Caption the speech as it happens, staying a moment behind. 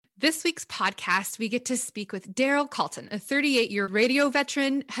This week's podcast, we get to speak with Daryl Calton, a 38-year radio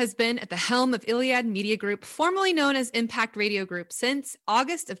veteran, has been at the helm of Iliad Media Group, formerly known as Impact Radio Group, since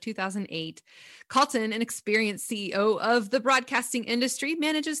August of 2008. Calton, an experienced CEO of the broadcasting industry,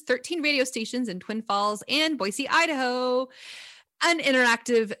 manages 13 radio stations in Twin Falls and Boise, Idaho, an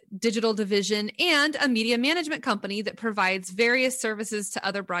interactive digital division, and a media management company that provides various services to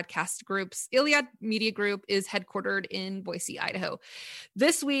other broadcast groups. Iliad Media Group is headquartered in Boise, Idaho.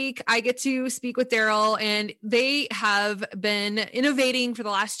 This week, I get to speak with Daryl, and they have been innovating for the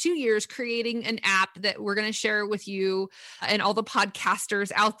last 2 years, creating an app that we're going to share with you and all the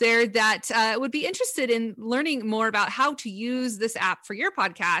podcasters out there that would be interested in learning more about how to use this app for your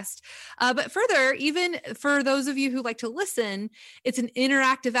podcast. But further, even for those of you who like to listen, it's an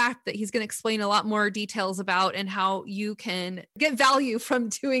interactive app that he's going to explain a lot more details about and how you can get value from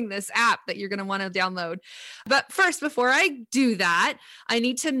doing this app that you're going to want to download. But first, before I do that, I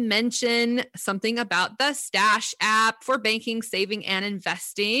need to mention something about the Stash app for banking, saving, and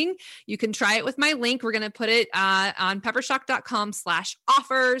investing. You can try it with my link. We're going to put it on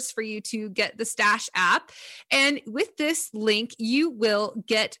peppershock.com/offers for you to get the Stash app. And with this link, you will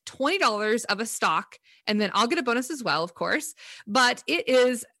get $20 of a stock. And then I'll get a bonus as well, of course. But it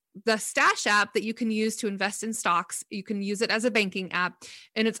is the Stash app that you can use to invest in stocks. You can use it as a banking app,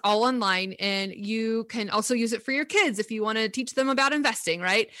 and it's all online. And you can also use it for your kids if you want to teach them about investing,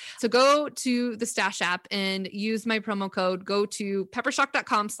 right? So go to the Stash app and use my promo code. Go to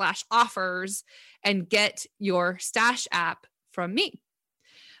peppershock.com/offers and get your Stash app from me.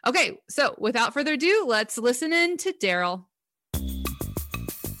 Okay, so without further ado, let's listen in to Daryl.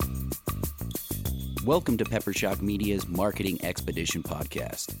 Welcome to Peppershock Media's Marketing Expedition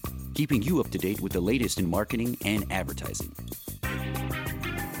podcast, keeping you up to date with the latest in marketing and advertising.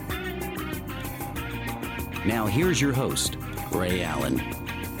 Now here's your host, Ray Allen.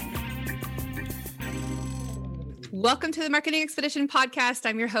 Welcome to the Marketing Expedition podcast.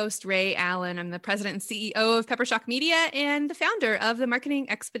 I'm your host, Ray Allen. I'm the president and CEO of Peppershock Media and the founder of the Marketing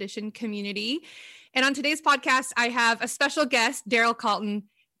Expedition community. And on today's podcast, I have a special guest, Daryl Calton.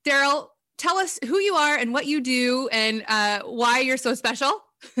 Daryl, tell us who you are and what you do and why you're so special.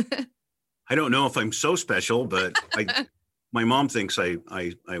 I don't know if I'm so special, but my mom thinks I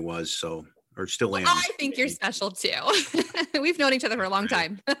was, so, or still am. I think you're special too. We've known each other for a long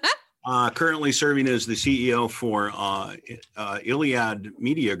time. Currently serving as the CEO for Iliad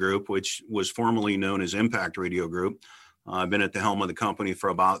Media Group, which was formerly known as Impact Radio Group. I've been at the helm of the company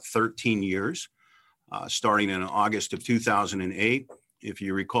for about 13 years, starting in August of 2008. If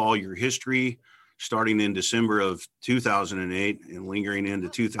you recall your history, starting in December of 2008 and lingering into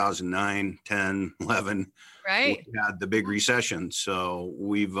 2009, 10, 11, right, we had the big recession. So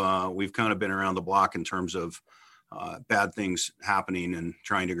we've kind of been around the block in terms of bad things happening and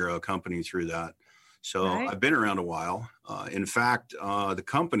trying to grow a company through that. So right. I've been around a while. In fact, the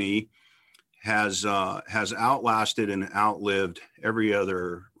company has outlasted and outlived every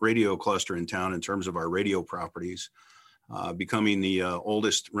other radio cluster in town in terms of our radio properties. Becoming the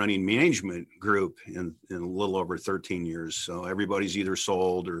oldest running management group in a little over 13 years. So everybody's either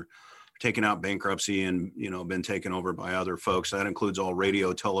sold or taken out bankruptcy and, been taken over by other folks. That includes all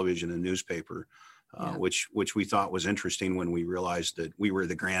radio, television, and newspaper, which we thought was interesting when we realized that we were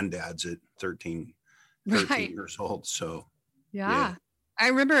the granddads at 13 right. years old. So, yeah. I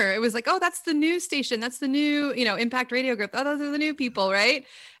remember it was like, oh, that's the new station. That's the new, Impact Radio Group. Oh, those are the new people, right?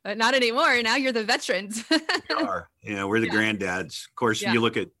 But not anymore. Now you're the veterans. We are. Yeah, we're the granddads. Of course, if you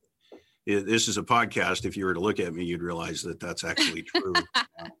look at this is a podcast. If you were to look at me, you'd realize that that's actually true.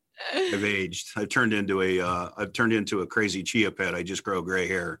 I've aged. I've turned into a crazy chia pet. I just grow gray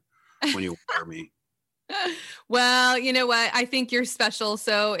hair when you wear me. Well, you know what? I think you're special,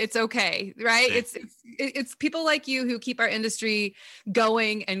 so it's okay, right? It's people like you who keep our industry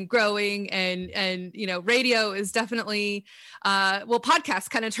going and growing, and radio is definitely podcasts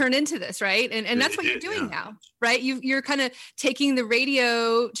kind of turn into this, right? And that's what you're doing now, right? You're kind of taking the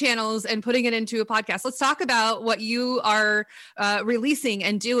radio channels and putting it into a podcast. Let's talk about what you are releasing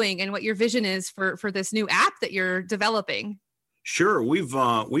and doing, and what your vision is for this new app that you're developing. Sure. We've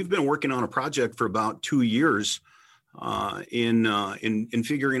been working on a project for about 2 years in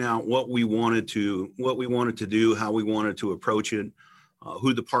figuring out what we wanted to do, how we wanted to approach it,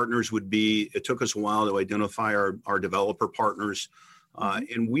 who the partners would be. It took us a while to identify our developer partners,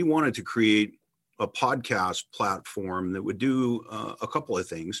 and we wanted to create a podcast platform that would do a couple of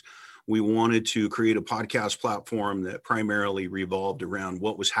things. We wanted to create a podcast platform that primarily revolved around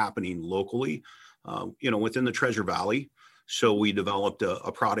what was happening locally, within the Treasure Valley. So we developed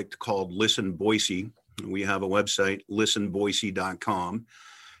a product called Listen Boise. We have a website, listenboise.com.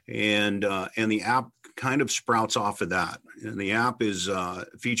 and the app kind of sprouts off of that. And the app is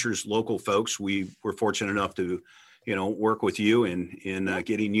features local folks. We're fortunate enough to, work with you in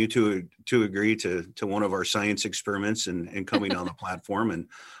getting you to agree to one of our science experiments and coming on the platform. And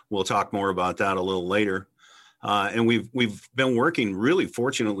we'll talk more about that a little later. And we've been working really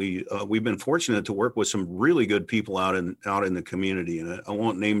fortunately. We've been fortunate to work with some really good people out in the community. And I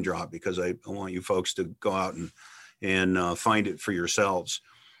won't name drop because I want you folks to go out and find it for yourselves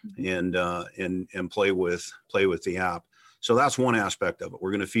and play with the app. So that's one aspect of it. We're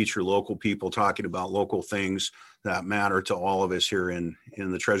going to feature local people talking about local things that matter to all of us here in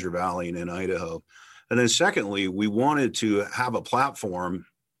the Treasure Valley and in Idaho. And then secondly, we wanted to have a platform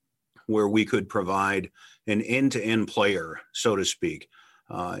where we could provide an end-to-end player, so to speak.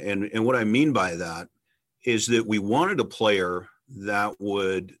 And what I mean by that is that we wanted a player that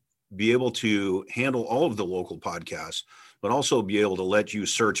would be able to handle all of the local podcasts, but also be able to let you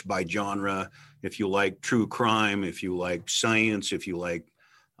search by genre. If you like true crime, if you like science, if you like,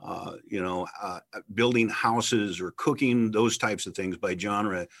 building houses or cooking, those types of things by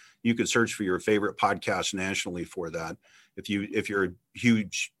genre, you could search for your favorite podcast nationally for that. If you're a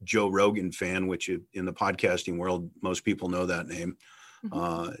huge Joe Rogan fan, which in the podcasting world, most people know that name.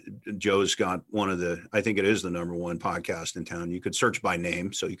 Joe's got I think it is the number one podcast in town. You could search by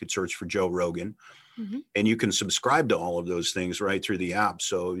name. So you could search for Joe Rogan and you can subscribe to all of those things right through the app.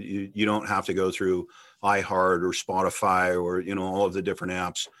 So you don't have to go through iHeart or Spotify or, all of the different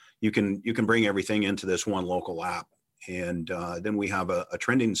apps. You can bring everything into this one local app. And then we have a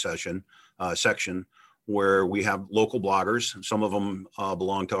trending section where we have local bloggers. Some of them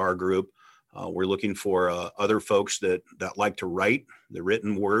belong to our group. We're looking for other folks that like to write. The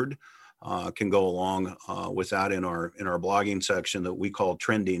written word can go along with that in our blogging section that we call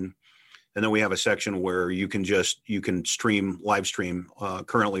trending. And then we have a section where you can live stream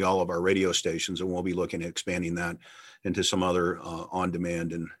currently all of our radio stations, and we'll be looking at expanding that into some other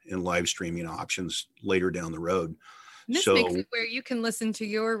on-demand and live streaming options later down the road. This makes it where you can listen to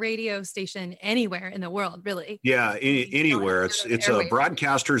your radio station anywhere in the world, really. Yeah, anywhere. It's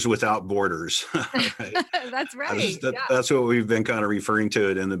broadcasters without borders. Right? That's right. That's what we've been kind of referring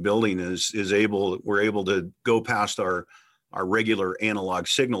to it in the building we're able to go past our regular analog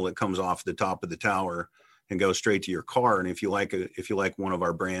signal that comes off the top of the tower and go straight to your car. And if you like one of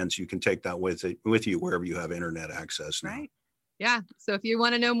our brands, you can take that with you wherever you have internet access now. Right. Yeah. So if you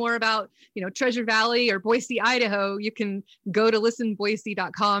want to know more about, Treasure Valley or Boise, Idaho, you can go to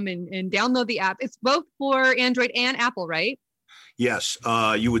listenboise.com and download the app. It's both for Android and Apple, right? Yes.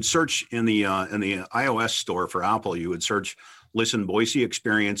 You would search in the iOS store for Apple, you would search Listen Boise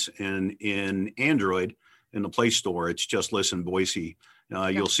Experience, and in Android, in the Play Store, it's just Listen Boise.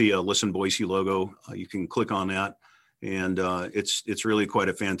 You'll see a Listen Boise logo. You can click on that. And it's really quite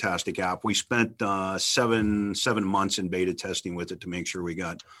a fantastic app. We spent 7 months in beta testing with it to make sure we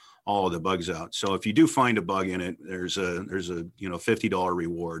got all of the bugs out. So if you do find a bug in it, there's a $50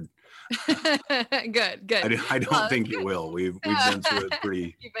 reward. Good. I don't think you will. We've been through it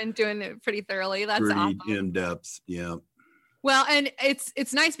pretty. You've been doing it pretty thoroughly. That's pretty awesome. In depth. Yeah. Well, and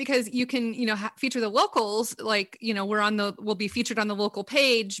it's nice because you can, feature the locals, like, we'll be featured on the local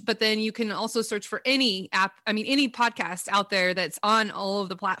page, but then you can also search for any podcast out there that's on all of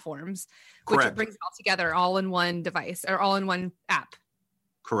the platforms. Correct. Which brings it all together, all in one device or all in one app.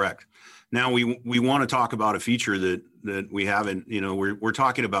 Correct. Now we want to talk about a feature that we haven't, we're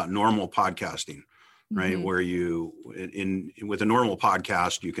talking about normal podcasting, right? Mm-hmm. Where with a normal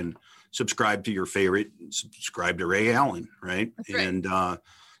podcast, you can subscribe to your favorite, subscribe to Ray Allen, right? That's right. And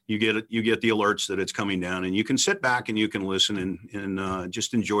you get the alerts that it's coming down, and you can sit back and you can listen and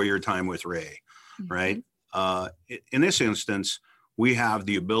just enjoy your time with Ray, mm-hmm. right? In this instance, we have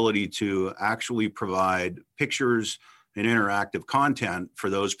the ability to actually provide pictures and interactive content for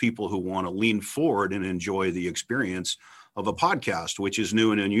those people who want to lean forward and enjoy the experience of a podcast, which is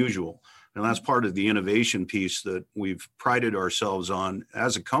new and unusual. And that's part of the innovation piece that we've prided ourselves on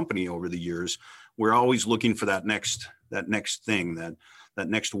as a company over the years. We're always looking for that next thing, that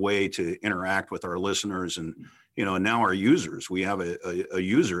next way to interact with our listeners and now our users. We have a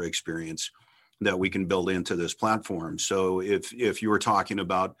user experience that we can build into this platform. So if you were talking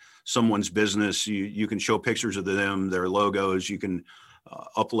about someone's business, you can show pictures of them, their logos. You can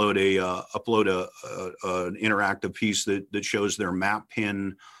upload an interactive piece that shows their map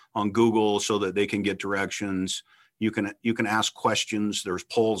pin on Google so that they can get directions. You can ask questions. There's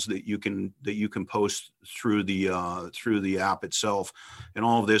polls that you can post through the app itself, and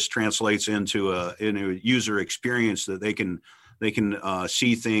all of this translates into a user experience that they can they can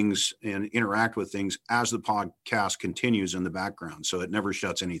see things and interact with things as the podcast continues in the background. So it never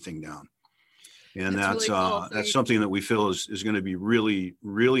shuts anything down. And that's really cool. that's something that we feel is going to be really,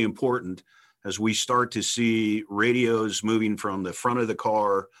 really important as we start to see radios moving from the front of the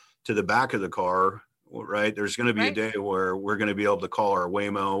car to the back of the car, right? There's going to be a day where we're going to be able to call our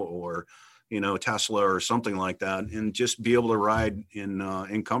Waymo or, Tesla or something like that, and just be able to ride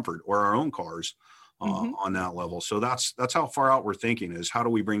in comfort, or our own cars on that level. So that's how far out we're thinking, is how do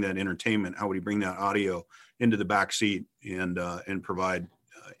we bring that entertainment? How do we bring that audio into the back seat and provide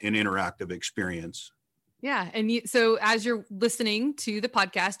an interactive experience? Yeah. And so as you're listening to the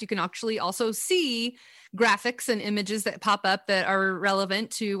podcast, you can actually also see graphics and images that pop up that are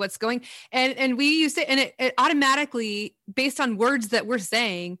relevant to what's going. And we use it, and it automatically, based on words that we're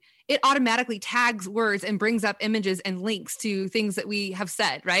saying, it automatically tags words and brings up images and links to things that we have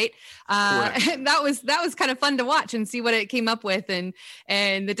said, right? And that was kind of fun to watch and see what it came up with, and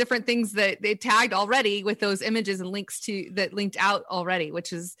the different things that they tagged already with those images and links to that linked out already,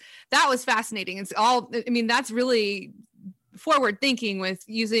 that was fascinating. It's all, I mean, that's really forward thinking with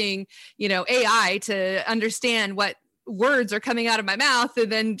using, AI to understand what words are coming out of my mouth,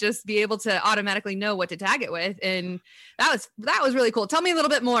 and then just be able to automatically know what to tag it with. And that was really cool. Tell me a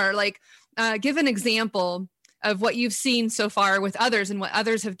little bit more, like give an example of what you've seen so far with others and what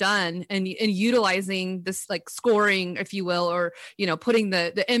others have done and utilizing this, like, scoring, if you will, or, putting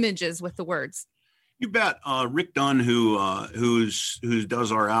the images with the words. You bet. Rick Dunn, who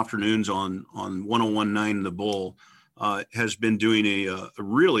does our afternoons on 101.9 The Bull, has been doing a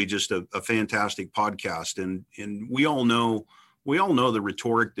really just a fantastic podcast, and we all know the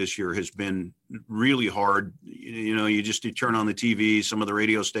rhetoric this year has been really hard. You turn on the TV, some of the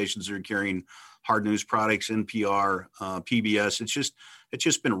radio stations are carrying hard news products, NPR, PBS. It's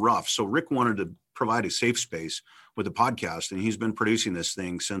just been rough. So Rick wanted to provide a safe space with the podcast, and he's been producing this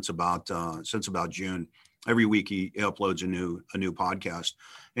thing since about June. Every week he uploads a new podcast,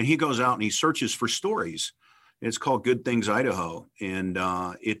 and he goes out and he searches for stories. It's called Good Things Idaho. And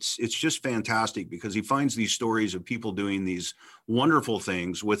it's just fantastic because he finds these stories of people doing these wonderful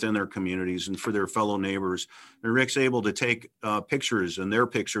things within their communities and for their fellow neighbors. And Rick's able to take pictures and their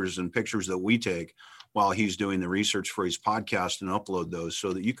pictures and pictures that we take while he's doing the research for his podcast and upload those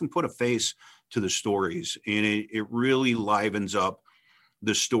so that you can put a face to the stories. And it really livens up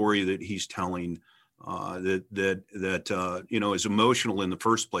the story that he's telling, that is emotional in the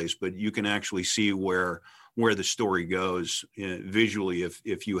first place, but you can actually see where the story goes visually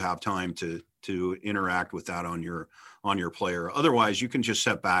if you have time to interact with that on your player. Otherwise, you can just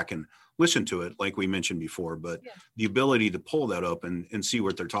sit back and listen to it like we mentioned before, but the ability to pull that up and see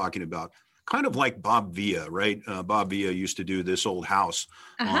what they're talking about. Kind of like Bob Villa, right? Bob Villa used to do This Old House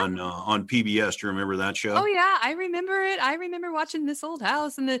on PBS. Do you remember that show? Oh yeah, I remember it. I remember watching This Old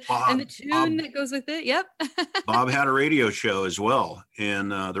House and the tune that goes with it. Yep. Bob had a radio show as well,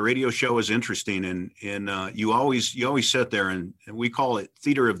 and the radio show is interesting. And you always sit there, and we call it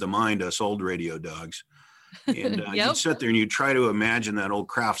theater of the mind, us old radio dogs. And you sit there and you try to imagine that old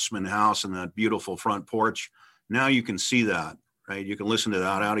craftsman house and that beautiful front porch. Now you can see that. Right? You can listen to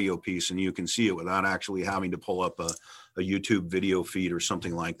that audio piece and you can see it without actually having to pull up a YouTube video feed or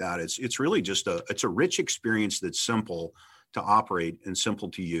something like that. It's really just it's a rich experience that's simple to operate and simple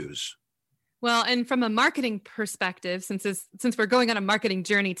to use. Well, and from a marketing perspective, since we're going on a marketing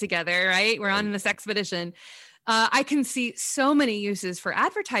journey together, right? We're on this expedition. I can see so many uses for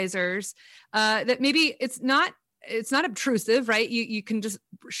advertisers that maybe it's not obtrusive, right? You can just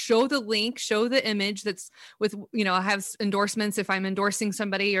show the link, show the image that's with, I have endorsements if I'm endorsing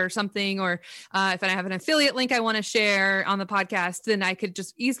somebody or something, or if I have an affiliate link I want to share on the podcast, then I could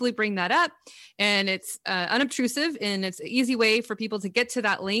just easily bring that up. And it's unobtrusive, and it's an easy way for people to get to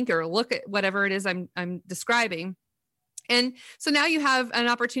that link or look at whatever it is I'm describing. And so now you have an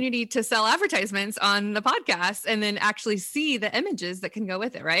opportunity to sell advertisements on the podcast and then actually see the images that can go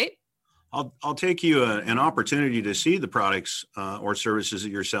with it, right? I'll take you an opportunity to see the products or services that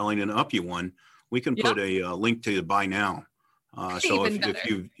you're selling and up you one. We can put a link to buy now. So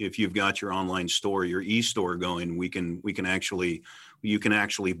if you've got your online store, your e-store going, you can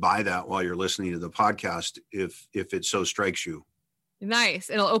actually buy that while you're listening to the podcast if it so strikes you. Nice.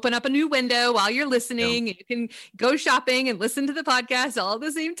 It'll open up a new window while you're listening. Yeah. You can go shopping and listen to the podcast all at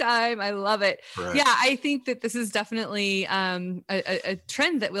the same time. I love it. Correct. Yeah, I think that this is definitely a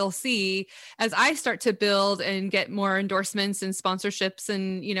trend that we'll see as I start to build and get more endorsements and sponsorships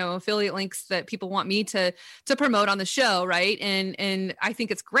and, affiliate links that people want me to promote on the show. Right. And I think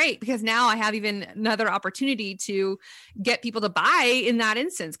it's great because now I have even another opportunity to get people to buy in that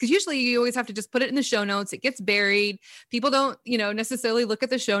instance. Because usually you always have to just put it in the show notes. It gets buried. People don't, necessarily look at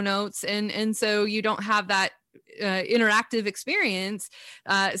the show notes. And so you don't have that interactive experience.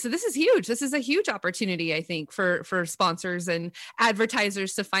 So this is huge. This is a huge opportunity, I think, for sponsors and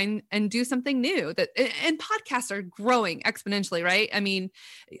advertisers to find and do something new and podcasts are growing exponentially, right? I mean,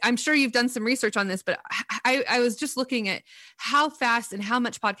 I'm sure you've done some research on this, but I was just looking at how fast and how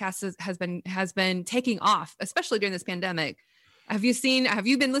much podcasts has been taking off, especially during this pandemic. Have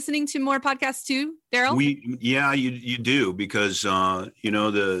you been listening to more podcasts too, Daryl? You do because, the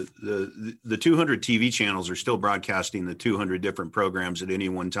 200 TV channels are still broadcasting the 200 different programs at any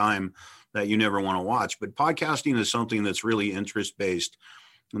one time that you never want to watch. But podcasting is something that's really interest-based,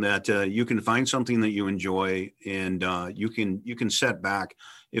 that you can find something that you enjoy and you can set back.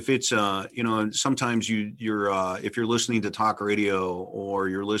 If it's, sometimes if you're listening to talk radio or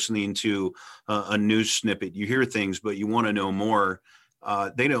you're listening to a news snippet, you hear things, but you want to know more.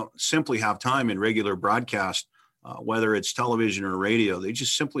 They don't simply have time in regular broadcast, whether it's television or radio. They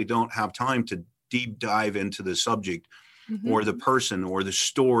just simply don't have time to deep dive into the subject or the person or the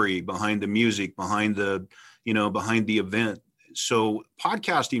story behind the music, behind the event. So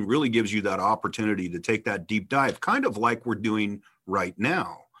podcasting really gives you that opportunity to take that deep dive, kind of like we're doing right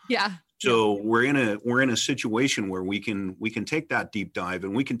now. Yeah. So we're in a situation where we can take that deep dive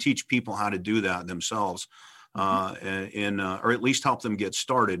and we can teach people how to do that themselves, or at least help them get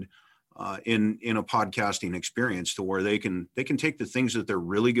started in a podcasting experience to where they can take the things that they're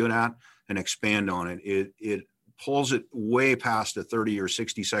really good at and expand on it. It pulls it way past a 30 or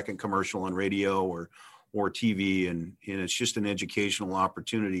 60 second commercial on radio or TV, and it's just an educational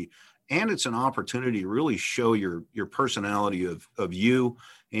opportunity. And it's an opportunity to really show your personality of you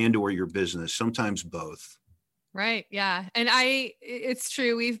and or your business, sometimes both. Right. Yeah. And it's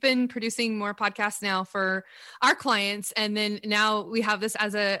true. We've been producing more podcasts now for our clients. And then now we have this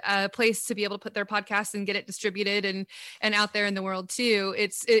as a place to be able to put their podcasts and get it distributed and out there in the world too.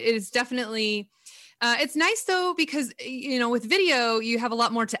 It is definitely, it's nice though, because, with video, you have a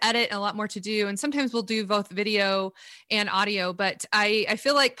lot more to edit and a lot more to do. And sometimes we'll do both video and audio, but I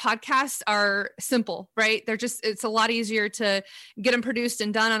feel like podcasts are simple, right? It's a lot easier to get them produced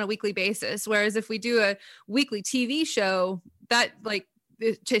and done on a weekly basis. Whereas if we do a weekly TV show, that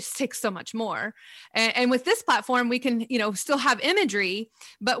it just takes so much more. And with this platform, we can, still have imagery,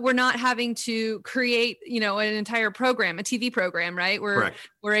 but we're not having to create, an entire program, a TV program, right? We're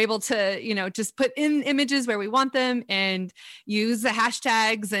able to, just put in images where we want them and use the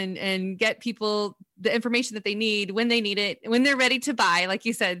hashtags and get people the information that they need when they need it, when they're ready to buy, like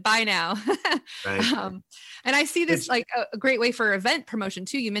you said, buy now. Right. And I see this like a great way for event promotion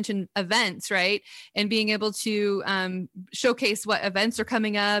too. You mentioned events, right? And being able to showcase what events are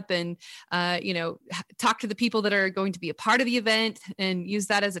coming up and, talk to the people that are going to be a part of the event and use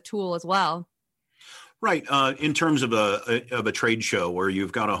that as a tool as well. Right. In terms of a trade show where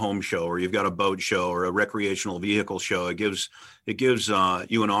you've got a home show or you've got a boat show or a recreational vehicle show, it gives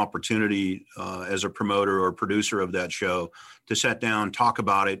you an opportunity as a promoter or producer of that show to sit down, talk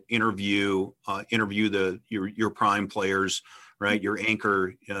about it, interview your prime players, right? Your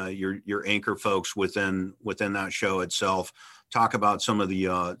anchor folks within that show itself. Talk about some of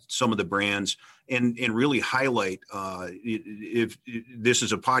the brands and really highlight if this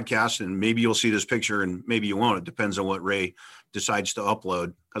is a podcast, and maybe you'll see this picture and maybe you won't. It depends on what Ray decides to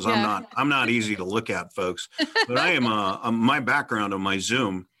upload, because I'm not easy to look at, folks. But I am my background on my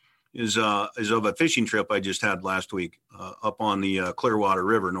Zoom is of a fishing trip I just had last week up on the Clearwater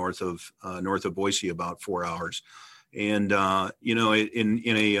River north of Boise, about 4 hours. And, from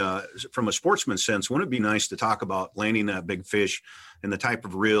a sportsman's sense, wouldn't it be nice to talk about landing that big fish and the type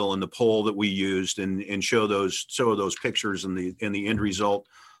of reel and the pole that we used and show those pictures and the end result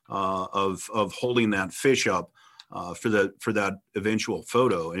of holding that fish up for that eventual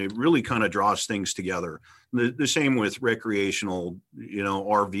photo. And it really kind of draws things together. The same with recreational,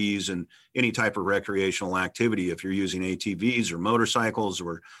 RVs and any type of recreational activity. If you're using ATVs or motorcycles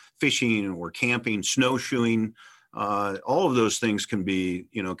or fishing or camping, snowshoeing, all of those things can be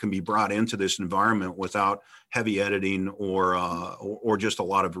brought into this environment without heavy editing or just a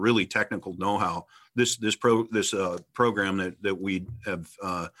lot of really technical know-how. This program that we have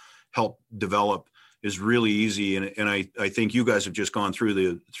helped develop is really easy. And I think you guys have just gone through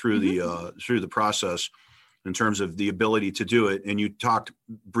the process in terms of the ability to do it. And you talked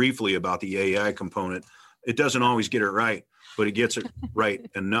briefly about the AI component. It doesn't always get it right, but it gets it right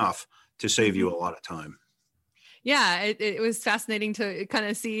enough to save you a lot of time. Yeah, it was fascinating to kind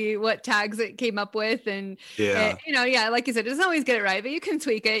of see what tags it came up with. And, like you said, it doesn't always get it right, but you can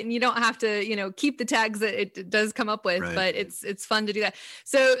tweak it and you don't have to, keep the tags that it does come up with, but it's fun to do that.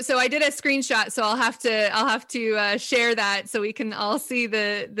 So I did a screenshot, so I'll have to share that so we can all see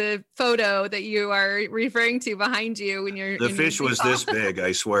the photo that you are referring to behind you when you're. The fish was this big,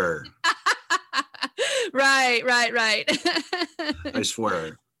 I swear. Right. I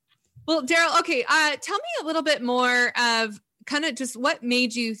swear. Well, Daryl, okay. Tell me a little bit more of kind of just what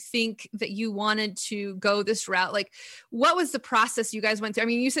made you think that you wanted to go this route? Like, what was the process you guys went through? I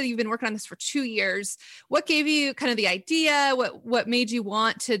mean, you said you've been working on this for 2 years. What gave you kind of the idea? What made you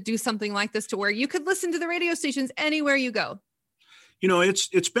want to do something like this to where you could listen to the radio stations anywhere you go?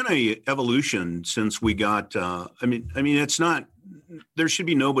 It's been a evolution since we got, it's not, there should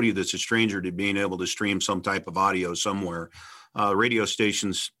be nobody that's a stranger to being able to stream some type of audio somewhere. Radio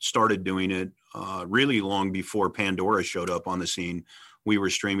stations started doing it really long before Pandora showed up on the scene. We were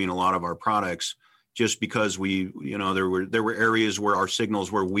streaming a lot of our products just because there were areas where our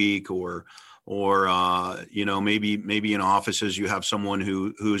signals were weak, or maybe in offices you have someone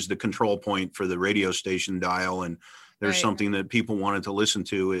who's the control point for the radio station dial, and there's something that people wanted to listen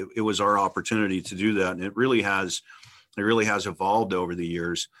to. It was our opportunity to do that, and it really has evolved over the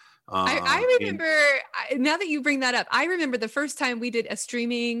years. I remember, now that you bring that up, I remember the first time we did a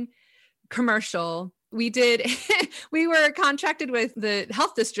streaming commercial. We were contracted with the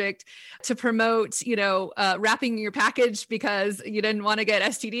health district to promote, wrapping your package because you didn't want to get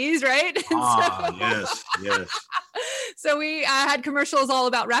STDs, right? Yes. So we had commercials all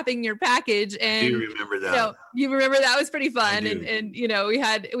about wrapping your package. And do you remember that? You remember that was pretty fun. And we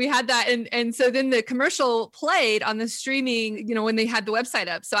had that. And so then the commercial played on the streaming, when they had the website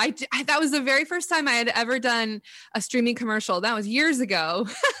up. So I that was the very first time I had ever done a streaming commercial. That was years ago.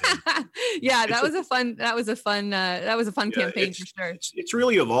 Yeah, that was a fun campaign for sure. It's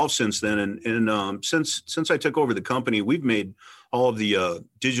really evolved since then. And since I took over the company, we've made all of the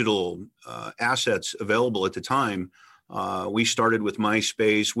digital assets available at the time. We started with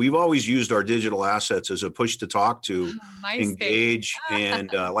MySpace. We've always used our digital assets as a push to talk, to engage,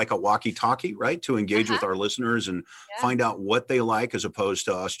 and like a walkie-talkie, right? To engage with our listeners and find out what they like, as opposed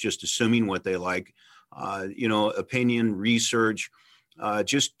to us just assuming what they like. Opinion, research,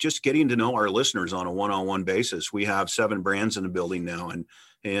 just getting to know our listeners on a one-on-one basis. We have 7 brands in the building now,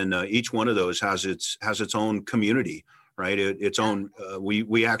 and each one of those has its own community. Right. Its own.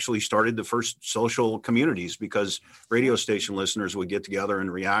 We actually started the first social communities because radio station listeners would get together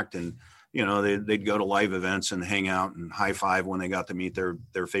and react, and they'd go to live events and hang out and high five when they got to meet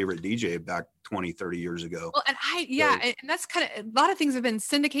their favorite DJ back 20, 30 years ago. Well, and that's kind of, a lot of things have been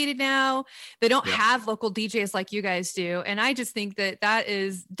syndicated now. They don't have local DJs like you guys do. And I just think that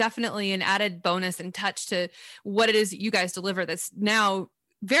is definitely an added bonus and touch to what it is that you guys deliver that's now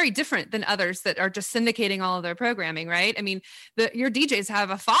very different than others that are just syndicating all of their programming, right? I mean, your DJs have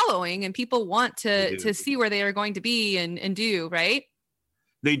a following and people want to see where they are going to be and do, right?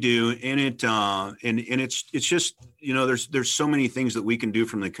 They do. And it's just, there's so many things that we can do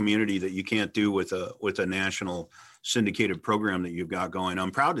from the community that you can't do with a national syndicated program that you've got going.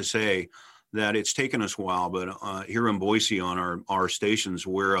 I'm proud to say that it's taken us a while, but here in Boise on our stations,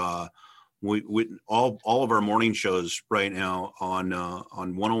 we're we all of our morning shows right now on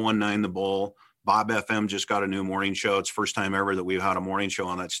 101.9 The Bull. Bob FM just got a new morning show. It's the first time ever that we've had a morning show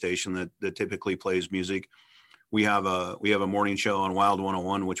on that station that typically plays music. We have a morning show on Wild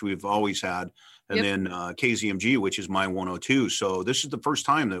 101, which we've always had, and then KZMG, which is my 102. So this is the first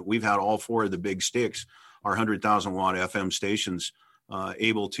time that we've had all 4 of the big sticks, our 100,000 watt FM stations,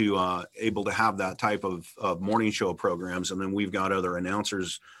 able to have that type of morning show programs. And then we've got other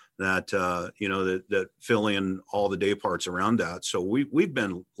announcers that that fill in all the day parts around that. So we've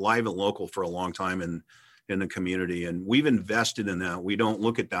been live and local for a long time in the community, and we've invested in that. We don't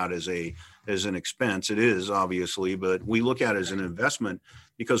look at that as an expense. It is, obviously, but we look at it as an investment,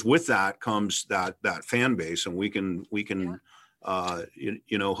 because with that comes that fan base, and we can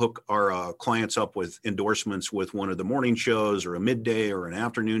hook our clients up with endorsements with one of the morning shows or a midday or an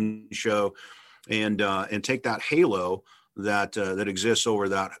afternoon show, and take that halo that exists over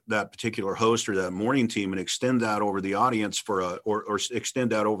that particular host or that morning team, and extend that over the audience or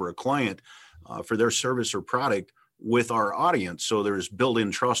extend that over a client for their service or product with our audience. So there's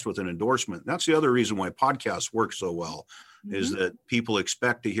built-in trust with an endorsement. That's the other reason why podcasts work so well, is that people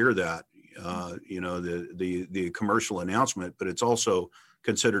expect to hear that. the commercial announcement, but it's also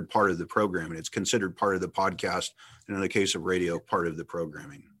considered part of the program, and it's considered part of the podcast, and in the case of radio, part of the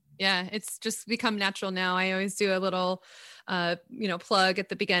programming. Yeah, it's just become natural now. I always do a little, plug at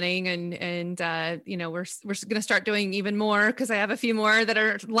the beginning, and we're going to start doing even more because I have a few more that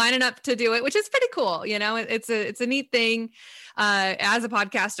are lining up to do it, which is pretty cool. It's a neat thing as a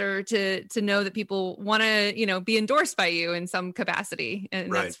podcaster to know that people want to, be endorsed by you in some capacity.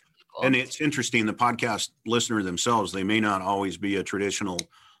 And right. That's really cool. And it's interesting, the podcast listener themselves, they may not always be a traditional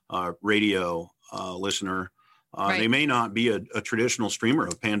radio listener. Right. They may not be a traditional streamer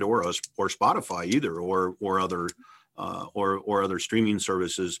of Pandora or Spotify either, or other streaming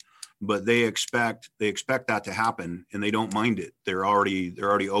services, but they expect that to happen, and they don't mind it. They're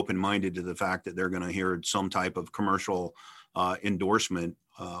already open-minded to the fact that they're going to hear some type of commercial endorsement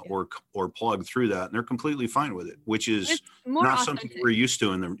or plug through that, and they're completely fine with it, which is not authentic. Something we're used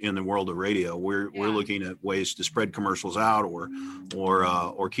to in the world of radio. We're looking at ways to spread commercials out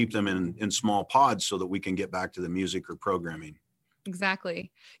or keep them in small pods so that we can get back to the music or programming.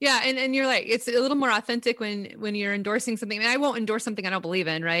 Exactly. Yeah. And you're like, it's a little more authentic when you're endorsing something. I mean, I won't endorse something I don't believe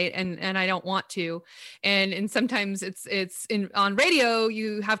in. Right. And I don't want to. And sometimes it's on radio,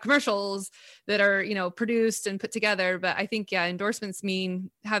 you have commercials that are, produced and put together. But I think, endorsements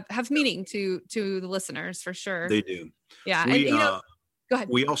have meaning to the listeners for sure. They do. Yeah. Go ahead.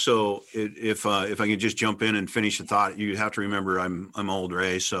 We also, if I can just jump in and finish the thought, you have to remember I'm old,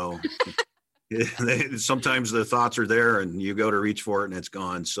 Ray. So sometimes the thoughts are there and you go to reach for it and it's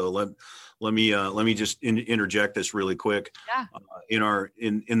gone. So let me just interject this really quick. Yeah.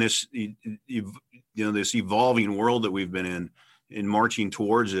 In this, this evolving world that we've been in marching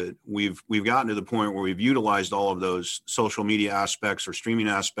towards it, we've gotten to the point where we've utilized all of those social media aspects or streaming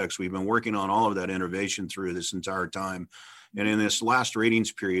aspects. We've been working on all of that innovation through this entire time. And in this last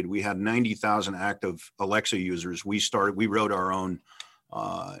ratings period, we had 90,000 active Alexa users. We wrote our own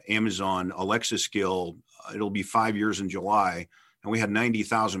Amazon Alexa skill. It'll be 5 years in July, and we had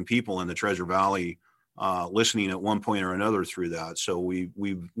 90,000 people in the Treasure Valley listening at one point or another through that. So we've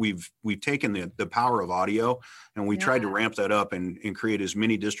taken the power of audio, and we tried to ramp that up and create as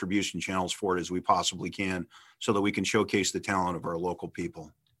many distribution channels for it as we possibly can, so that we can showcase the talent of our local people.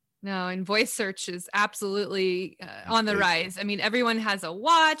 No, and voice search is absolutely on the rise. I mean, everyone has a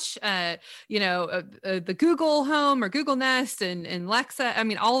watch, the Google Home or Google Nest and Alexa. I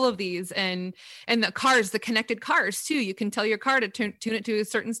mean, all of these and the cars, the connected cars too. You can tell your car to tune it to a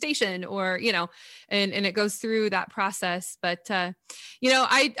certain station, or and it goes through that process. But I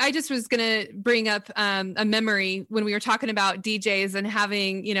just was gonna bring up a memory when we were talking about DJs and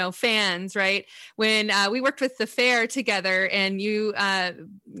having fans, right? When we worked with the fair together, and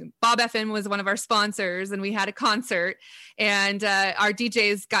Bob FM was one of our sponsors, and we had a concert, and our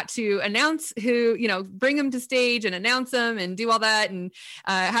DJs got to announce who, bring them to stage and announce them and do all that, and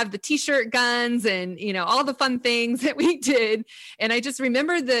have the t-shirt guns and, all the fun things that we did. And I just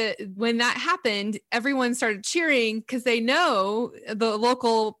remember when that happened, everyone started cheering because they know the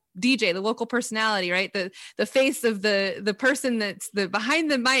local DJ, the local personality, right? The face of the person that's behind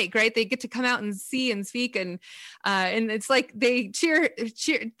the mic, right? They get to come out and see and speak, and it's like they cheered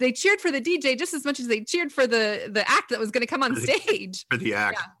for the DJ just as much as they cheered for the act that was going to come on stage. For the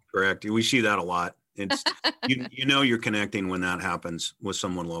act, correct. We see that a lot. It's you're connecting when that happens with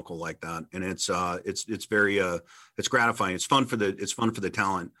someone local like that, and it's very it's gratifying. It's fun for the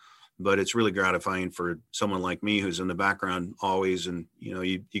talent. But it's really gratifying for someone like me who's in the background always. And,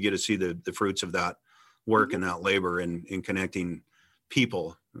 you get to see the fruits of that work and that labor in connecting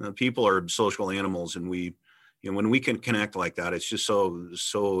people. People are social animals. And when we can connect like that, it's just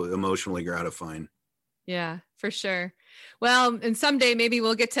so emotionally gratifying. Yeah, for sure. Well, and someday maybe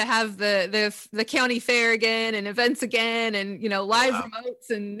we'll get to have the county fair again and events again and, live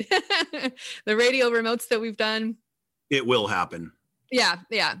remotes and the radio remotes that we've done. It will happen. Yeah.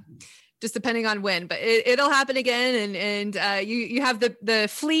 Just depending on when, but it'll happen again. And you have the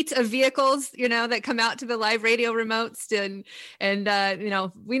fleet of vehicles, that come out to the live radio remotes, and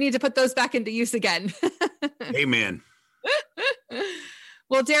we need to put those back into use again. Amen.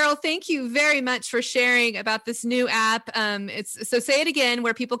 Well, Daryl, thank you very much for sharing about this new app. So say it again,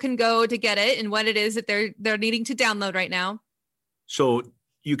 where people can go to get it and what it is that they're needing to download right now. So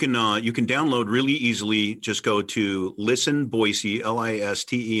you can download really easily. Just go to Listen Boise,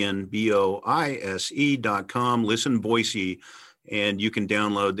 ListenBoise.com, Listen Boise, and you can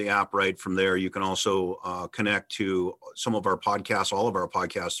download the app right from there. You can also connect to some of our podcasts, all of our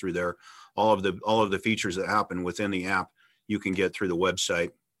podcasts through there. All of the features that happen within the app, you can get through the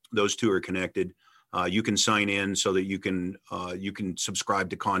website. Those two are connected. You can sign in so that you can subscribe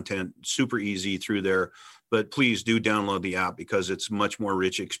to content super easy through there. But please do download the app because it's much more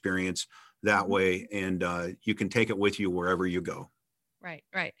rich experience that way, and you can take it with you wherever you go. Right.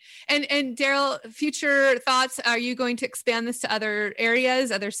 And Daryl, future thoughts? Are you going to expand this to other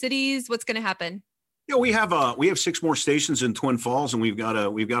areas, other cities? What's going to happen? Yeah, we have 6 more stations in Twin Falls, and we've got a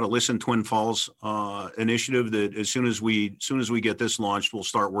Listen Twin Falls initiative that as soon as we get this launched, we'll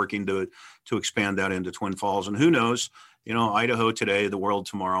start working to expand that into Twin Falls. And who knows, Idaho today, the world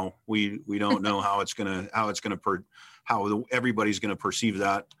tomorrow. We don't know how everybody's going to perceive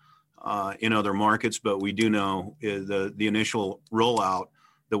that in other markets, but we do know the initial rollout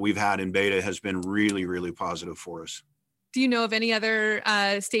that we've had in beta has been really, really positive for us. Do you know of any other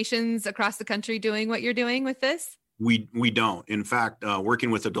stations across the country doing what you're doing with this? We don't. In fact,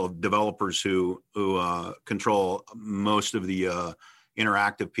 working with the developers who control most of the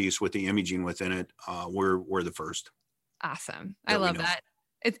interactive piece with the imaging within it, we're the first. Awesome. I love that.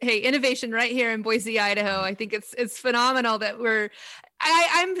 Hey, innovation right here in Boise, Idaho. I think it's phenomenal that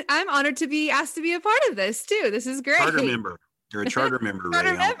I'm honored to be asked to be a part of this too. This is great. Charter member. You're a charter member.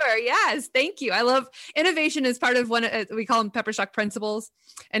 Charter member, yes. Thank you. I love innovation as part of one. We call them Pepper Shock principles,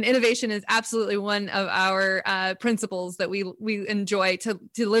 and innovation is absolutely one of our principles that we enjoy to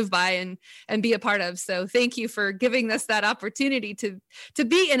live by and be a part of. So thank you for giving us that opportunity to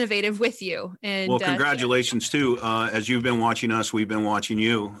be innovative with you. And well, congratulations too. As you've been watching us, we've been watching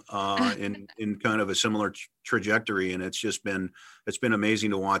you in kind of a similar trajectory, and it's been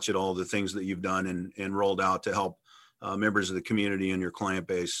amazing to watch all the things that you've done and rolled out to help members of the community and your client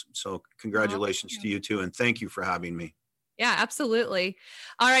base. So congratulations to you too. And thank you for having me. Yeah, absolutely.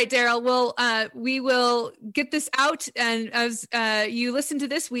 All right, Daryl. Well, we will get this out. And as you listen to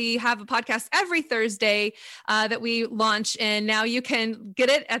this, we have a podcast every Thursday that we launch. And now you can get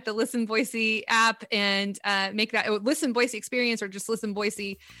it at the Listen Boise app and make that Listen Boise experience, or just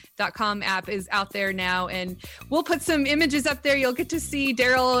listenboise.com app is out there now. And we'll put some images up there. You'll get to see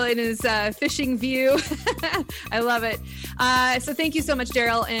Daryl in his fishing view. I love it. So thank you so much,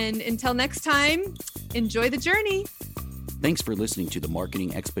 Daryl. And until next time, enjoy the journey. Thanks for listening to the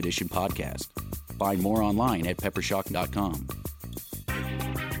Marketing Expedition podcast. Find more online at peppershock.com.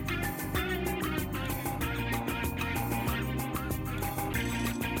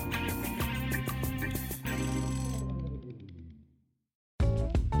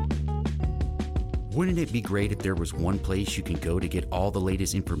 Wouldn't it be great if there was one place you can go to get all the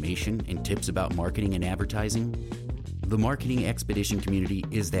latest information and tips about marketing and advertising? The Marketing Expedition community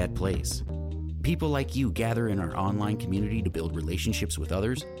is that place. People like you gather in our online community to build relationships with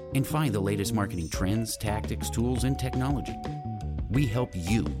others and find the latest marketing trends, tactics, tools, and technology. We help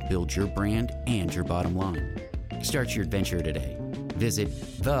you build your brand and your bottom line. Start your adventure today. Visit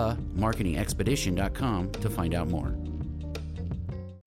themarketingexpedition.com to find out more.